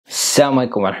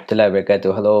Assalamualaikum warahmatullahi wabarakatuh.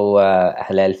 Hello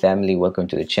Halal family, welcome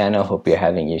to the channel. Hope you're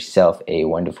having yourself a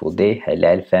wonderful day.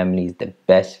 Halal family is the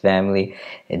best family.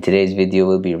 In today's video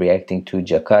we'll be reacting to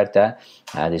Jakarta.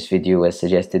 This video was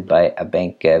suggested by a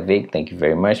bank Vic. Thank you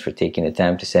very much for taking the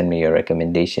time to send me your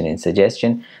recommendation and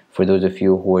suggestion. For those of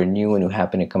you who are new and who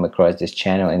happen to come across this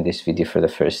channel and this video for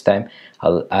the first time,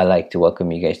 I like to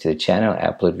welcome you guys to the channel. I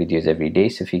upload videos every day,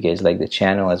 so if you guys like the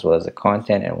channel as well as the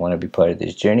content and want to be part of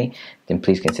this journey, then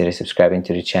please consider subscribing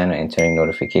to the channel and turning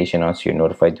notification on so you're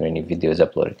notified when any video is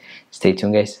uploaded. Stay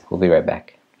tuned guys, we'll be right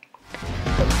back.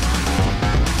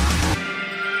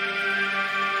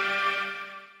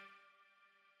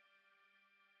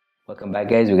 Welcome back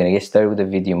guys, we're going to get started with the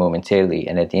video momentarily,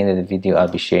 and at the end of the video I'll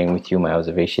be sharing with you my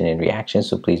observation and reaction,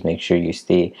 so please make sure you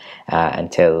stay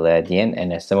until the end.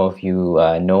 And as some of you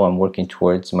know, I'm working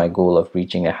towards my goal of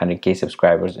reaching 100k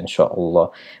subscribers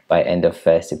inshallah by end of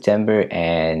September,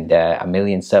 and a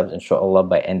million subs inshallah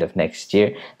by end of next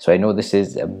year. So I know this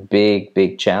is a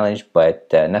big challenge, but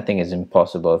nothing is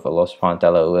impossible if Allah subhanahu wa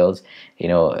ta'ala wills. You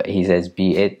know, He says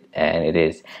be it, and it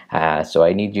is. So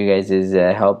I need you guys'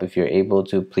 help. If you're able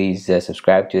to, please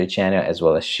subscribe to the channel as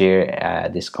well as share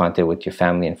this content with your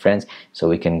family and friends so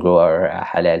we can grow our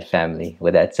halal family.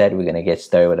 With that said, we're gonna get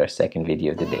started with our second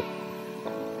video of the day.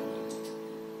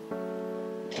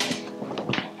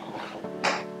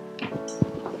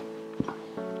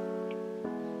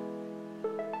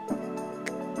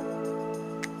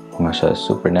 MashaAllah,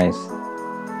 super nice.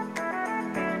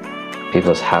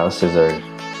 People's houses are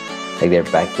like their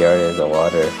backyard is the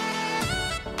water.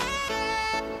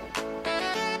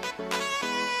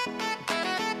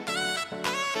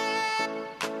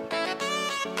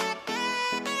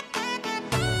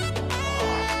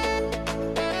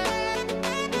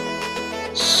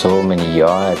 So many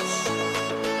yachts.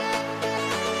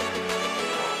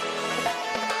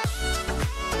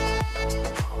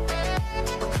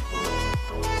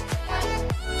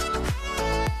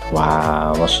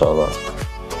 Wow, mashallah.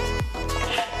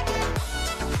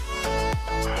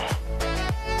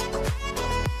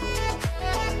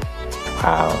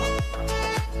 Wow.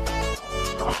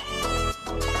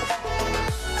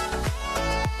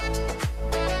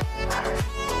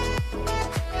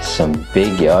 Some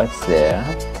big yachts there.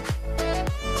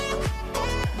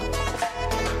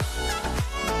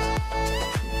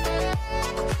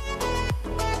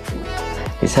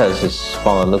 These houses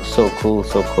spawn look so cool,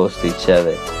 so close to each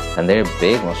other, and they're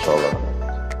big, mashallah.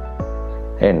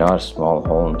 They're not small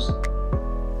homes.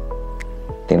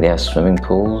 I think they have swimming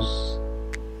pools.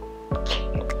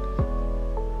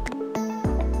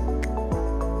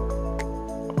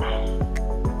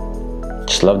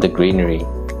 Just love the greenery.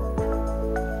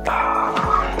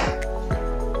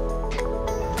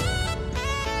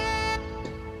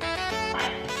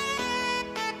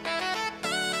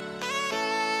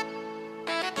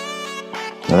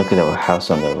 Look at our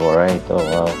house on the right. Oh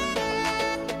wow.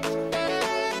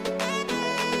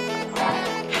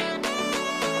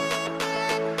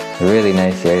 Really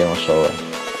nice area, mashallah.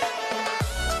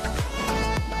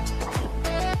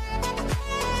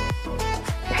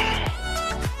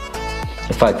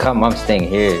 If I come, I'm staying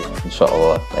here,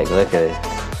 inshallah. Like, look at it.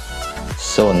 It's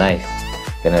so nice.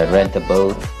 Gonna rent a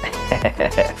boat.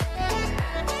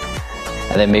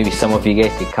 And then maybe some of you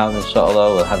guys can come,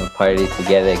 inshallah. We'll have a party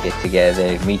together, get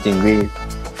together, meet and greet.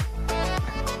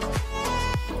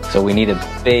 So we need a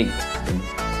big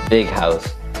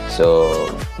house.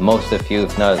 So most of you,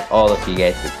 if not all of you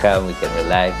guys can come. We can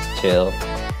relax, chill,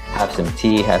 have some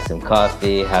tea, have some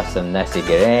coffee, have some nasi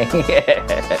goreng.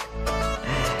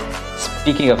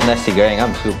 Speaking of nasi goreng,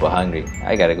 I'm super hungry.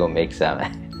 I gotta go make some.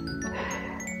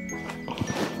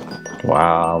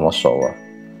 Wow, mashallah.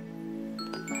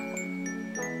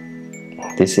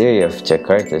 This area of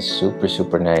Jakarta is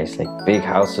super nice. Like big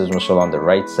houses, mashallah, on the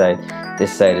right side.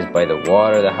 This side is by the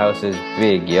water. The house is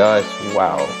big yachts.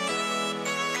 Wow.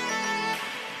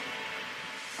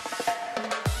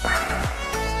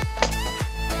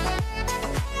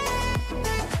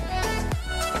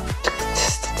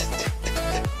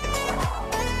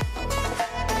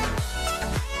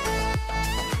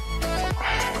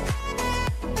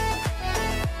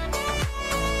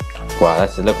 Wow,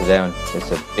 that's a look down. It's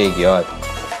a big yacht.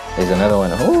 There's another one.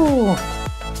 Ooh.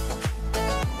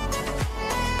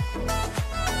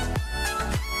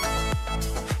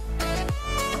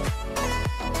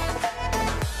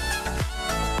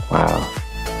 Wow.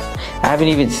 I haven't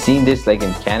even seen this like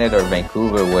in Canada or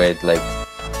Vancouver, where it's like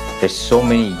there's so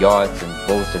many yachts and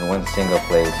boats in one single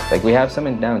place. Like we have some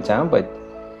in downtown, but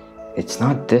it's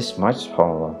not this much,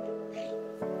 subhanAllah.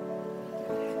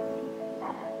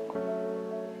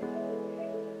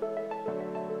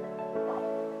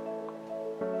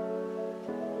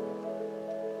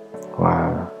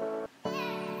 Wow.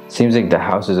 Seems like the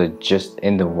houses are just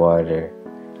in the water.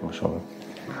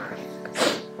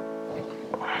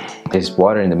 There's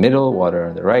water in the middle, water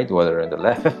on the right, water on the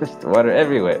left, water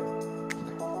everywhere.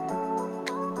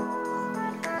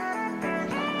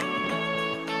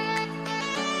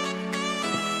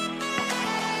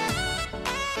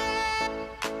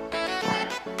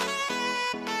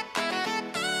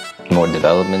 More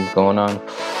development going on.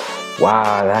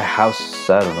 Wow, that house,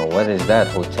 I don't know, what is that?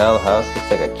 Hotel house?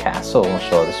 Looks like a castle. I'll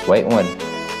show this white one.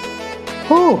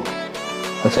 Whew.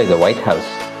 Looks like the White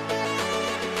House.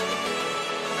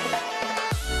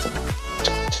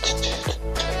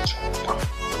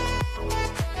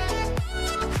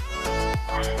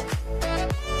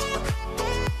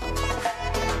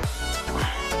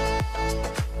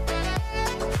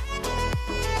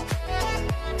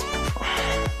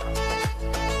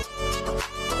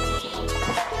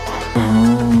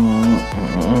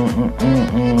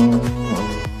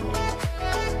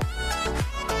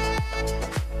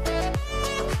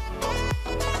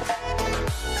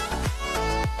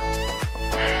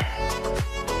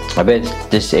 I bet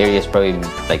this area is probably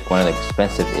like one of the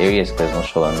expensive areas because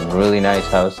mashallah, really nice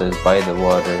houses by the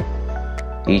water.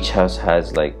 Each house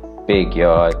has like big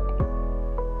yard,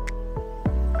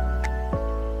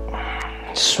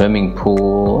 swimming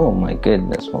pool. Oh my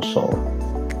goodness, mashallah.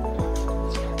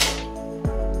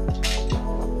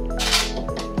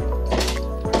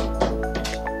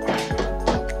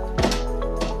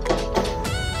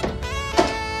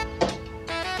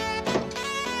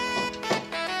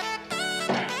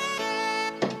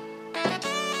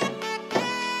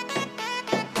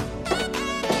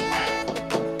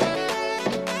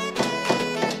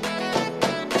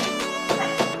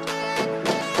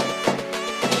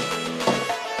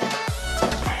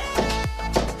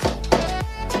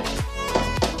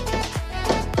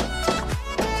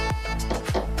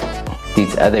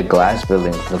 These other glass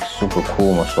buildings look super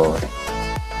cool, mashallah.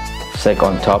 It's like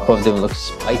on top of them looks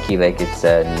spiky, like it's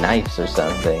knives or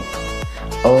something.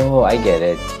 Oh, I get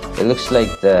it. It looks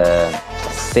like the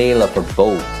sail of a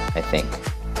boat, I think.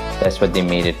 That's what they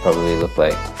made it probably look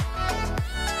like.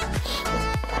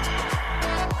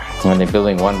 And they're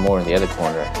building one more in the other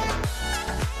corner.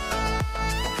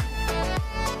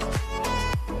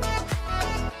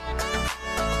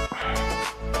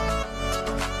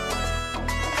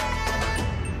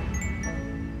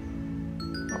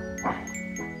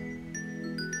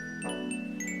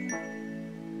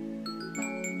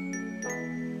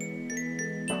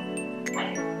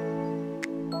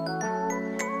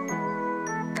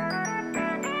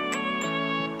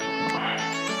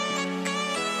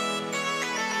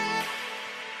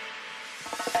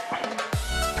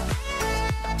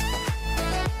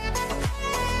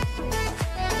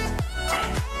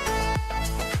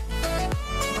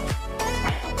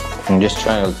 I'm just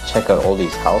trying to check out all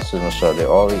these houses, mashallah. They're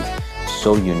all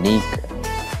so unique.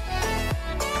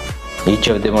 Each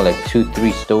of them are like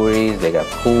 2-3 stories. They got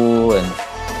pool and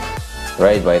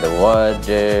right by the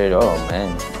water. Oh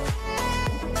man,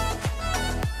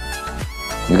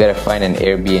 you gotta find an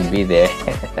Airbnb there.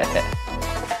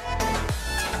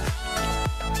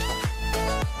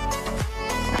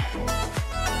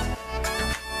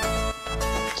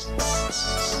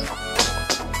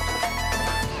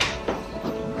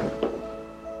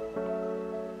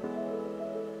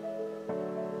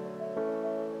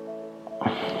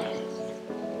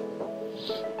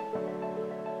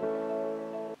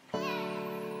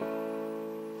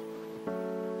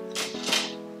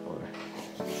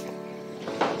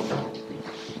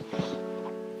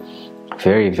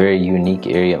 Very unique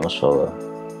area, mashallah,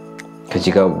 because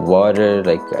you got water,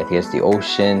 like I guess the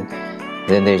ocean,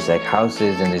 then there's like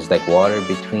houses and there's like water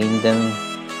between them.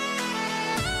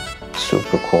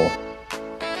 Super cool.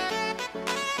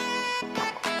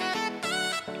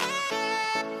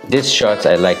 This shots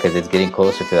I like because it's getting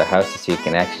closer to the houses so you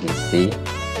can actually see.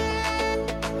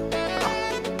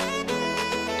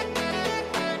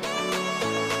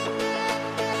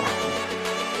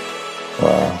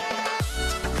 Wow.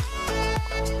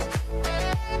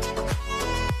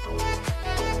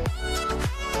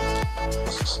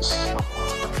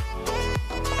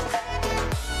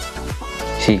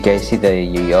 See, guys, see the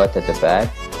yacht at the back?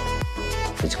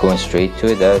 It's going straight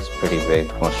to it. That's pretty big,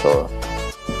 mashallah.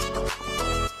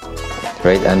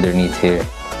 Right underneath here.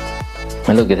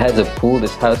 And look, it has a pool.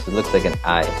 This house, it looks like an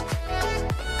eye.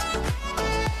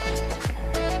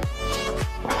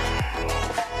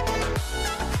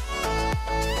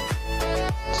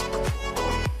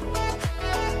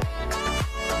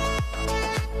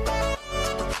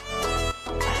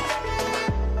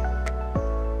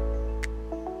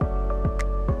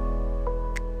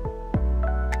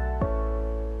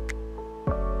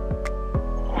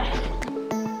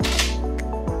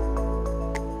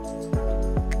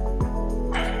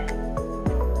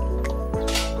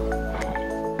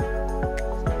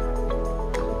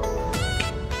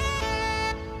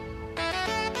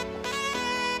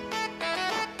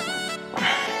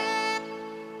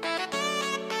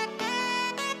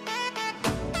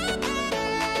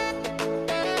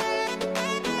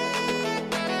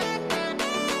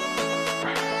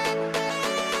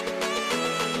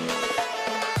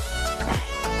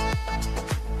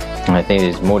 I think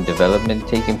there's more development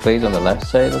taking place on the left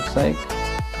side, looks like.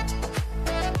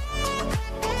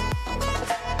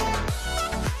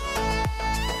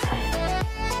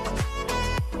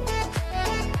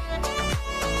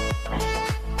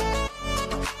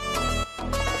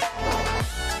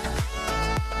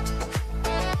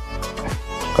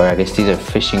 Or I guess these are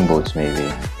fishing boats,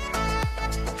 maybe.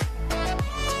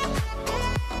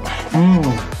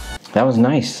 That was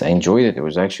nice. I enjoyed it. It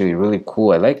was actually really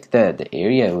cool. I liked that the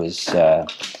area was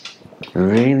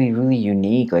really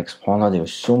unique. Like SubhanAllah, there were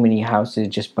so many houses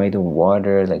just by the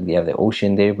water. Like they have the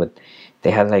ocean there, but they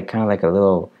had like kind of like a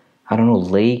little, I don't know,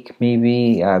 lake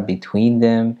maybe between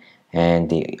them, and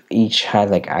they each had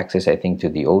like access, I think, to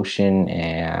the ocean,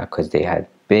 and because they had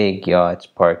big yachts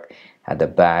parked at the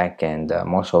back, and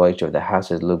mashallah, each of the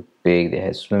houses looked big. They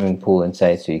had swimming pool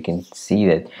inside, so you can see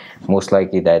that most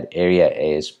likely that area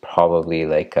is probably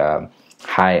like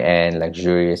high-end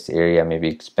luxurious area, maybe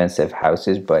expensive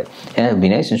houses. But yeah, it'd be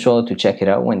nice inshallah to check it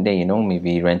out one day, you know,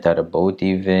 maybe rent out a boat,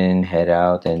 even head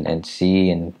out and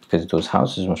see, and because those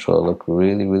houses mashallah look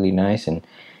really nice, and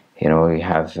you know, you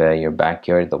have your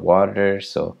backyard, the water,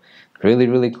 so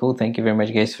really cool. Thank you very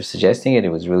much guys for suggesting it. It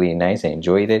was really nice. I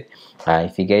enjoyed it.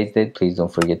 If you guys did, please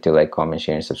don't forget to like, comment,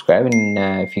 share, and subscribe. And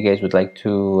if you guys would like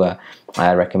to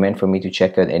recommend for me to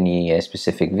check out any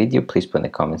specific video, please put in the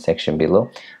comment section below.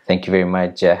 Thank you very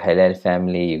much, Halal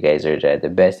family. You guys are the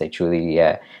best. I truly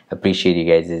appreciate you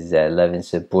guys' love and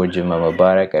support. Jummah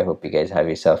Mubarak. I hope you guys have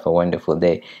yourself a wonderful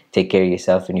day. Take care of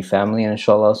yourself and your family, and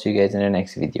inshallah I'll see you guys in the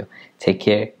next video. Take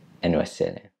care, and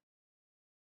wassalam.